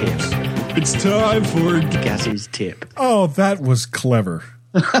 Gaz's tips. It's time for Gaz's tip. Oh, that was clever.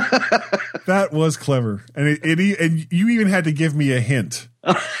 That was clever. And and you even had to give me a hint.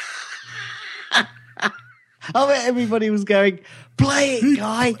 I bet everybody was going, play it,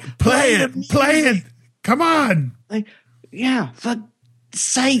 guy. Play it. Come on. Like, yeah, for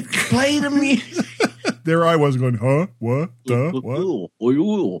sake, play the music. There I was going, huh? What?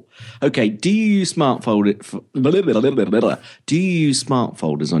 What? Okay, do you use smart folders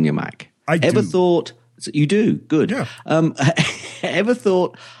on your Mac? I do. Ever thought... You do? Good. Yeah. Ever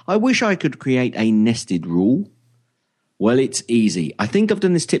thought, I wish I could create a nested rule? Well, it's easy. I think I've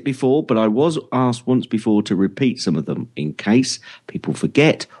done this tip before, but I was asked once before to repeat some of them in case people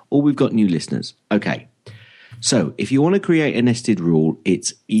forget or we've got new listeners. Okay. So if you want to create a nested rule,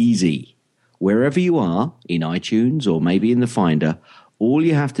 it's easy. Wherever you are, in iTunes or maybe in the Finder, all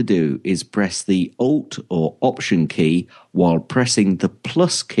you have to do is press the Alt or Option key while pressing the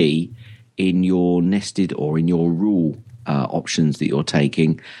plus key in your nested or in your rule options that you're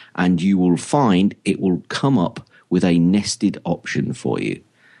taking, and you will find it will come up with a nested option for you.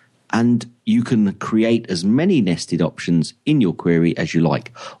 And you can create as many nested options in your query as you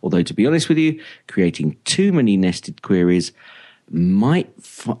like. Although, to be honest with you, creating too many nested queries might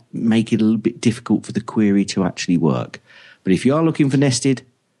make it a little bit difficult for the query to actually work. But if you are looking for nested,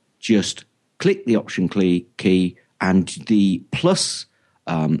 just click the Option key and the plus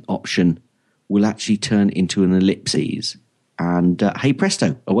option will actually turn into an ellipses. And hey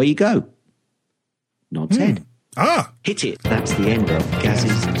presto, away you go. Nods head. Hit it. That's the end of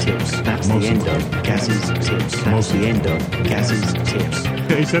Gaz's tips. That's the end of Gaz's tips. That's the end of Gaz's tips.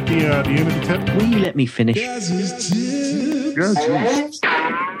 Is that the end of the tip? Will you let me finish? Gaz's tips.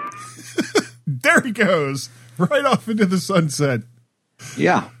 There he goes. Right off into the sunset.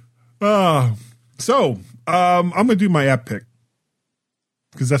 Yeah. So, I'm going to do my app pick.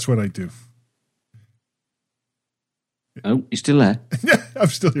 Because that's what I do. Oh, you're still there? Yeah, I'm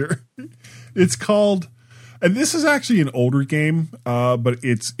still here. It's called... And this is actually an older game, but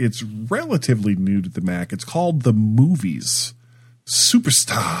it's relatively new to the Mac. It's called The Movies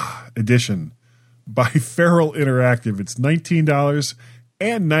Superstar Edition by Feral Interactive. It's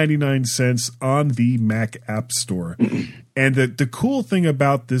 $19.99 on the Mac App Store. And the cool thing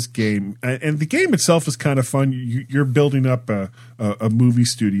about this game, and the game itself is kind of fun. You're building up a movie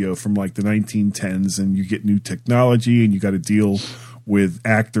studio from like the 1910s, and you get new technology, and you got to deal with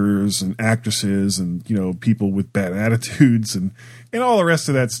actors and actresses and, you know, people with bad attitudes and all the rest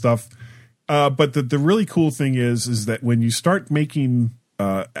of that stuff. But the really cool thing is that when you start making,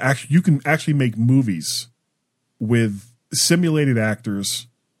 you can actually make movies with simulated actors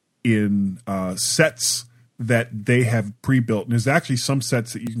in sets that they have pre-built. And there's actually some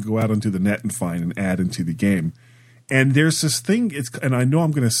sets that you can go out onto the net and find and add into the game. And there's this thing, and I know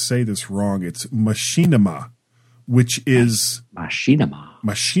I'm going to say this wrong, it's Machinima, which is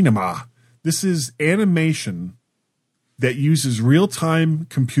Machinima. This is animation that uses real-time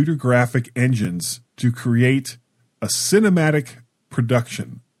computer graphic engines to create a cinematic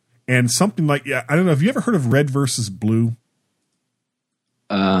production. And something like, I don't know, have you ever heard of Red versus Blue?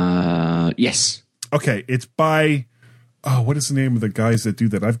 Yes. Okay, it's by, what is the name of the guys that do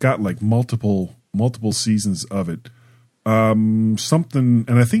that? I've got like multiple seasons of it. Something,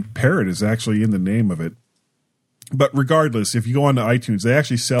 and I think Parrot is actually in the name of it. But regardless, if you go on to iTunes, they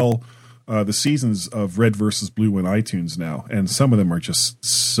actually sell the seasons of Red versus Blue in iTunes now, and some of them are just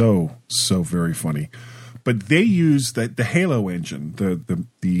so very funny. But they use the Halo engine,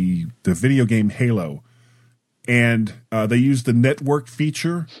 the video game Halo, and they use the network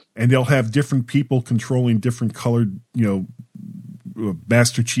feature, and they'll have different people controlling different colored,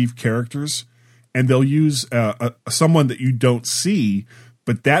 Master Chief characters, and they'll use someone that you don't see.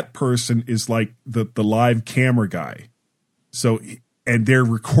 But that person is like the live camera guy. So, and they're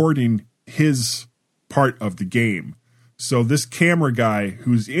recording his part of the game. So this camera guy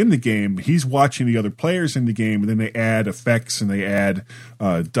who's in the game, he's watching the other players in the game, and then they add effects and they add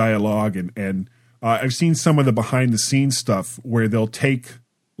dialogue and I've seen some of the behind the scenes stuff where they'll take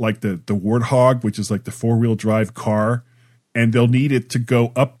like the Warthog, which is like the 4-wheel drive car, and they'll need it to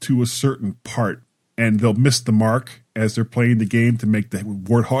go up to a certain part, and they'll miss the mark as they're playing the game to make the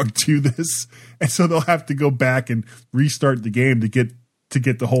Warthog do this. And so they'll have to go back and restart the game to get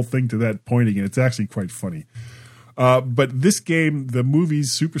the whole thing to that point again. It's actually quite funny. But this game, the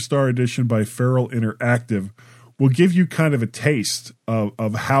movie's Superstar Edition by Feral Interactive, will give you kind of a taste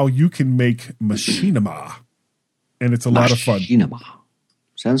of how you can make machinima. And it's a lot of fun. Machinima.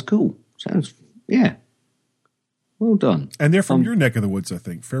 Sounds cool. Yeah. Well done. And they're from your neck of the woods, I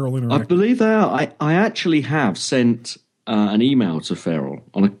think. Feral Interactive. I believe they are. I actually have sent an email to Feral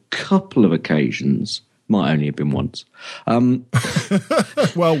on a couple of occasions. Might only have been once.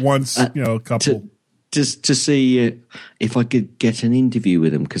 Well, once, a couple. To see if I could get an interview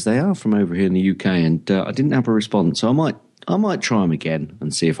with them, because they are from over here in the UK, and I didn't have a response. So I might try them again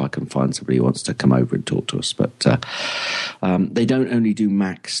and see if I can find somebody who wants to come over and talk to us. But they don't only do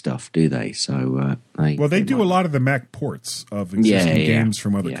Mac stuff, do they? So they do a lot of the Mac ports of existing games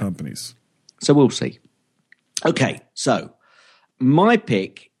from other companies. So we'll see. Okay, so my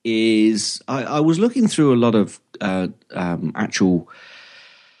pick is I was looking through a lot of actual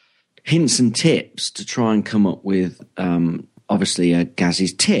hints and tips to try and come up with obviously a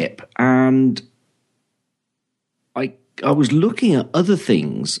Gaz's tip, and I was looking at other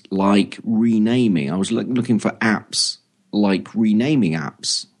things like renaming. I was looking for apps like renaming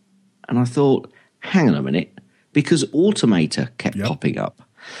apps, and I thought, hang on a minute, because Automator kept popping up.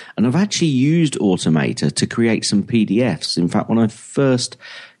 And I've actually used Automator to create some PDFs. In fact, when I first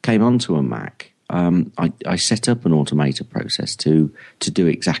came onto a Mac, I set up an Automator process to do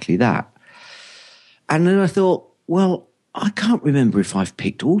exactly that. And then I thought, well, I can't remember if I've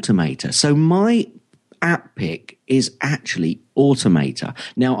picked Automator. So my app pick is actually Automator.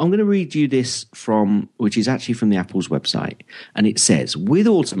 Now, I'm going to read you this which is actually from the Apple's website. And it says, with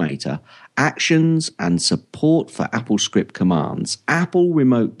Automator, actions and support for Apple script commands, Apple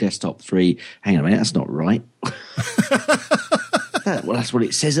Remote Desktop 3. Hang on a minute, that's not right. Well, that's what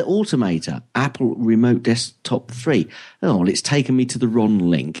it says at Automator. Apple Remote Desktop 3. Oh, well, it's taken me to the wrong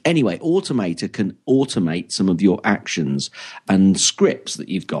link. Anyway, Automator can automate some of your actions and scripts that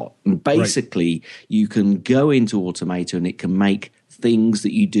you've got. And basically, you can go into Automator and it can make things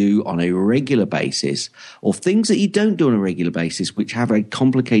that you do on a regular basis, or things that you don't do on a regular basis, which have a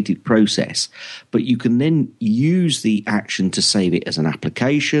complicated process. But you can then use the action to save it as an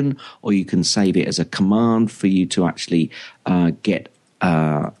application, or you can save it as a command for you to actually get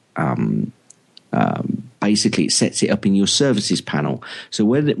basically it sets it up in your services panel. So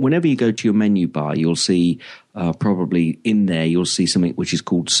whenever you go to your menu bar, you'll see probably in there, you'll see something which is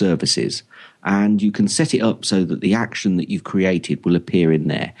called services. And you can set it up so that the action that you've created will appear in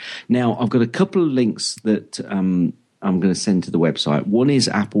there. Now, I've got a couple of links that I'm going to send to the website. One is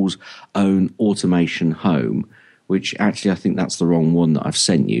Apple's own Automation Home, which actually I think that's the wrong one that I've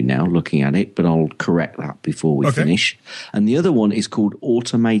sent you now, looking at it, but I'll correct that before we finish. And the other one is called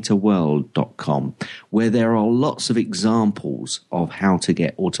automatorworld.com, where there are lots of examples of how to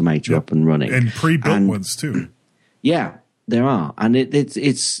get Automator up and running. And pre-built ones too. Yeah. There are, and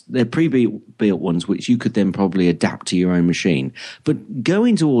they're pre-built ones which you could then probably adapt to your own machine. But go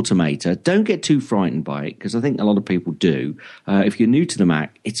into Automator, don't get too frightened by it, because I think a lot of people do. If you're new to the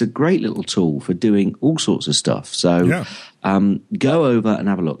Mac, it's a great little tool for doing all sorts of stuff. So go over and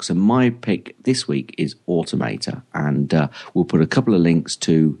have a look. So my pick this week is Automator, and we'll put a couple of links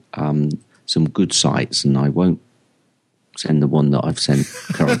to some good sites, and I won't send the one that I've sent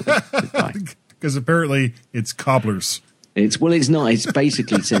currently. Because apparently it's cobblers. It's not. It's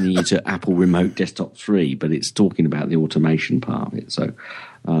basically sending you to Apple Remote Desktop 3, but it's talking about the automation part of it. So,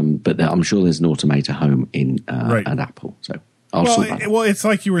 but I'm sure there's an Automator Home in at Apple. So, it's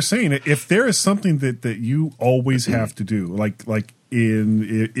like you were saying. If there is something that you always have to do,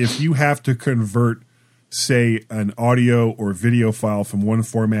 if you have to convert, say, an audio or video file from one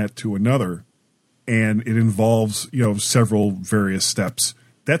format to another, and it involves several various steps,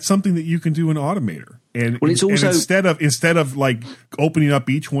 that's something that you can do in Automator. And, it's also, and instead of like opening up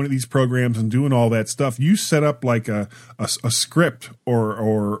each one of these programs and doing all that stuff, you set up like a script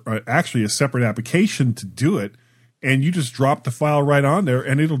or actually a separate application to do it, and you just drop the file right on there,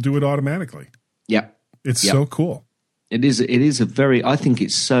 and it'll do it automatically. Yeah, it's so cool. It is. It is a very. I think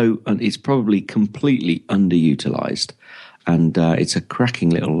it's so. It's probably completely underutilized, and it's a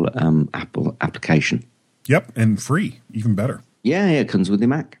cracking little Apple application. Yep, and free, even better. Yeah, it comes with the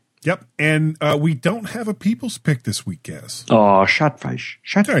Mac. Yep, and we don't have a People's Pick this week, Gaz. Oh, shadfish.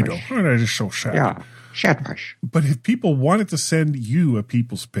 I know, I'm just so sad. Yeah, shadfish. But if people wanted to send you a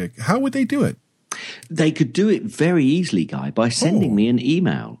People's Pick, how would they do it? They could do it very easily, Guy, by sending me an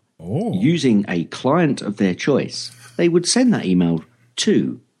email using a client of their choice. They would send that email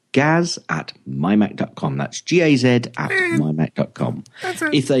to gaz@mymac.com. That's GAZ@mymac.com.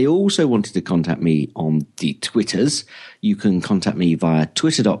 If they also wanted to contact me on the Twitters, you can contact me via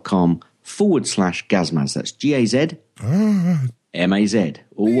twitter.com/Gazmaz. That's GAZ,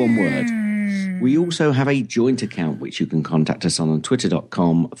 all one word. We also have a joint account which you can contact us on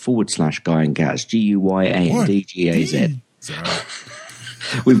twitter.com/Guy and Gaz, GUYANDGAZ.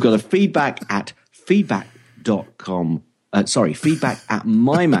 We've got a feedback at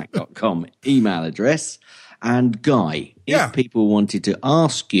mymac.com email address. And Guy, if people wanted to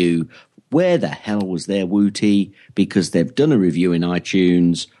ask you where the hell was their Wooty because they've done a review in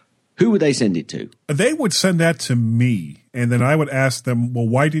iTunes, who would they send it to? They would send that to me. And then I would ask them, well,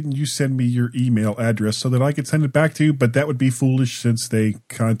 why didn't you send me your email address so that I could send it back to you? But that would be foolish since they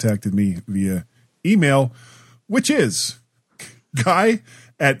contacted me via email, which is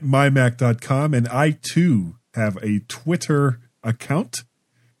guy@mymac.com. And I, too, have a Twitter account.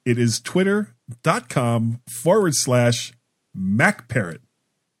 It is twitter.com/MacParrot.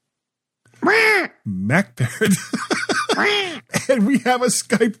 MacParrot. And we have a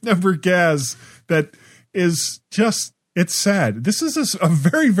Skype number, Gaz, that is just... It's sad. This is a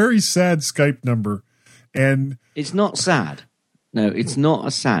very, very sad Skype number. And it's not sad. No, it's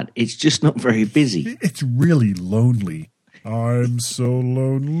not sad. It's just not very busy. It's really lonely. I'm so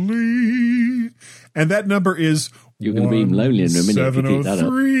lonely. And that number is... You're going to be even lonelier in a minute if you keep that up.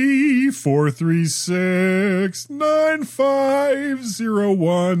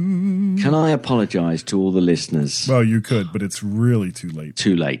 703-436-9501. Can I apologize to all the listeners? Well, you could, but it's really too late.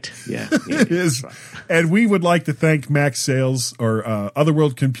 Too late, yeah. It is. And we would like to thank Max Sales or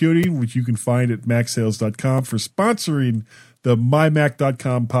Otherworld Computing, which you can find at maxsales.com, for sponsoring the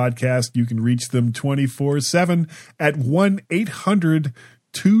mymac.com podcast. You can reach them 24/7 at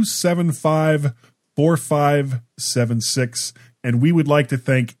 1-800-275-4576. And we would like to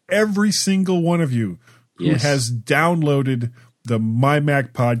thank every single one of you who has downloaded the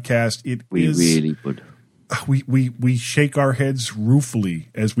MyMac podcast. We really would. We shake our heads ruefully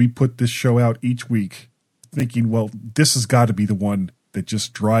as we put this show out each week, thinking, well, this has got to be the one that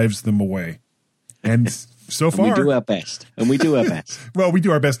just drives them away. And so far, we do our best. And we do our best. Well, we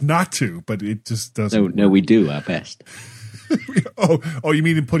do our best not to, but it just doesn't. No, we do our best. Oh, you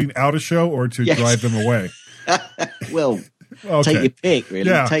mean in putting out a show or to drive them away? Well, take your pick, really.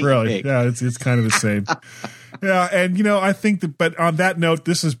 Yeah, take really. Your pick. Yeah, it's kind of the same. Yeah, and I think that. But on that note,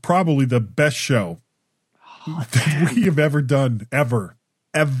 this is probably the best show that we have ever done, ever,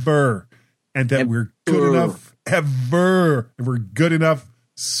 and that we're good enough, and we're good enough,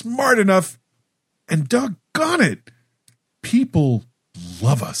 smart enough, and doggone it, people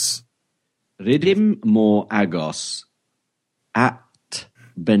love us. Rydim mo agos at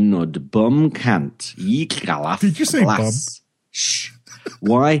benod bum cant yikalaf. Did you say bum? Shh.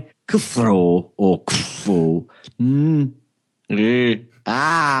 Why kufro or kufo?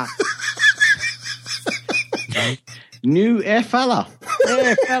 New fella.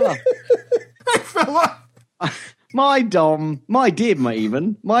 Fella. My dim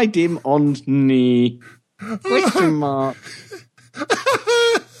on knee. Question mark.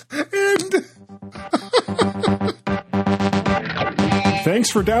 And thanks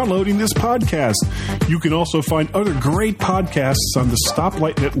for downloading this podcast. You can also find other great podcasts on the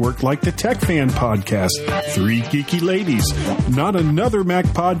Stoplight Network, like the Tech Fan Podcast, Three Geeky Ladies, Not Another Mac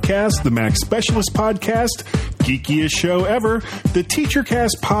Podcast, the Mac Specialist Podcast, Geekiest Show Ever, the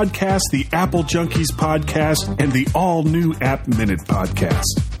TeacherCast Podcast, the Apple Junkies Podcast, and the all-new App Minute Podcast.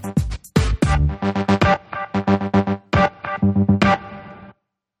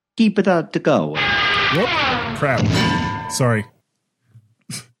 Keep it out to go. Whoop, crap. Sorry.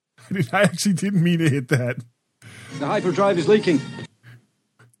 I actually didn't mean to hit that. The hyperdrive is leaking.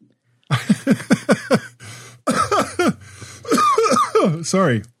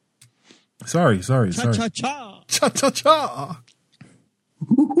 Sorry. Cha-cha-cha. Cha-cha-cha.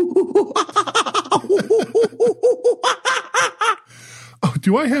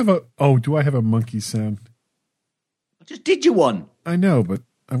 Do I have a monkey sound? I just did you one. I know, but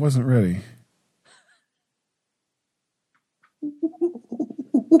I wasn't ready.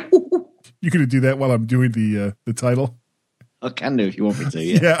 You gonna do that while I'm doing the title? I can do if you want me to.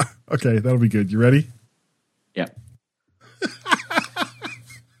 Yeah. Yeah. Okay, that'll be good. You ready? Yeah.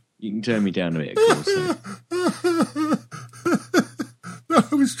 You can turn me down a bit, of course. No,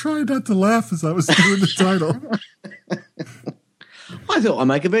 I was trying not to laugh as I was doing the title. I thought I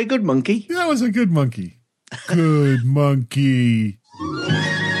make a very good monkey. Yeah, I was a good monkey. Good monkey.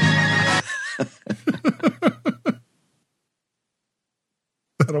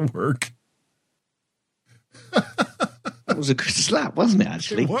 work. That was a good slap, wasn't it,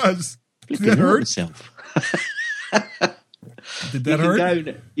 actually? It was. Did Flipping that hurt? myself. Did that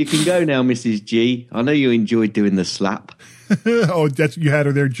hurt? You can go now, Mrs. G. I know you enjoyed doing the slap. Oh, you had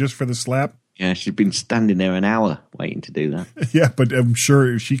her there just for the slap? Yeah, she's been standing there an hour waiting to do that. Yeah, but I'm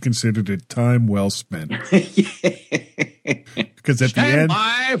sure she considered it time well spent. Because at the end,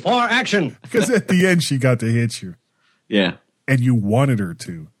 by for action. Because at the end, she got to hit you. Yeah. And you wanted her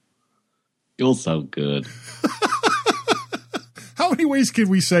to. You're so good. How many ways can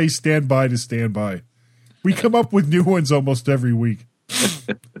we say stand by to stand by? We come up with new ones almost every week.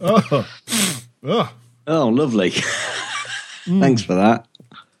 Oh, lovely. Thanks for that.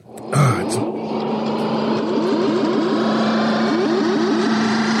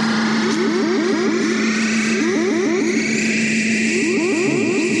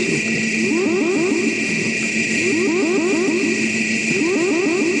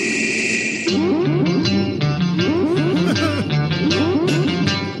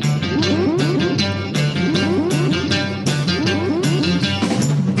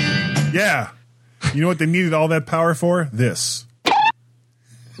 Yeah. You know what they needed all that power for? This.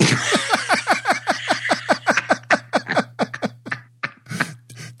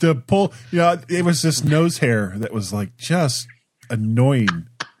 To pull, it was this nose hair that was like just annoying.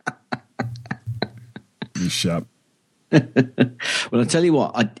 You shut. Well, I tell you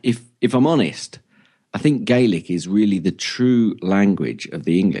what, if I'm honest, I think Gaelic is really the true language of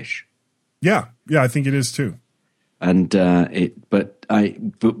the English. Yeah, I think it is too. And but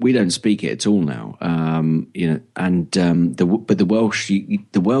we don't speak it at all now. But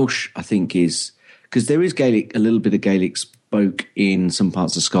the Welsh, I think, is because there is Gaelic, a little bit of Gaelic spoke in some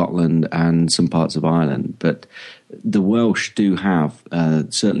parts of Scotland and some parts of Ireland, but the Welsh do have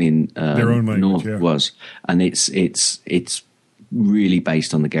certainly in their own language, North was, and it's really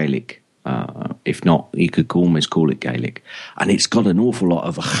based on the Gaelic. If not, you could almost call it Gaelic, and it's got an awful lot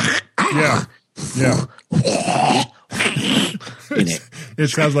of yeah. in it. It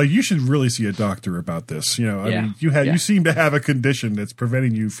sounds like you should really see a doctor about this. I mean, you seem to have a condition that's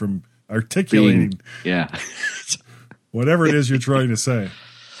preventing you from articulating whatever it is you're trying to say.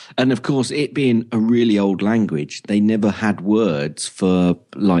 And of course, it being a really old language, they never had words for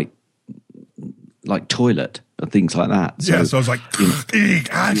like toilet and things like that. So I was like,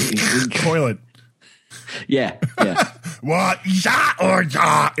 toilet. Yeah. What?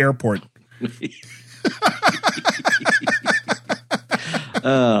 Airport.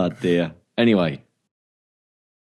 Oh dear. Anyway,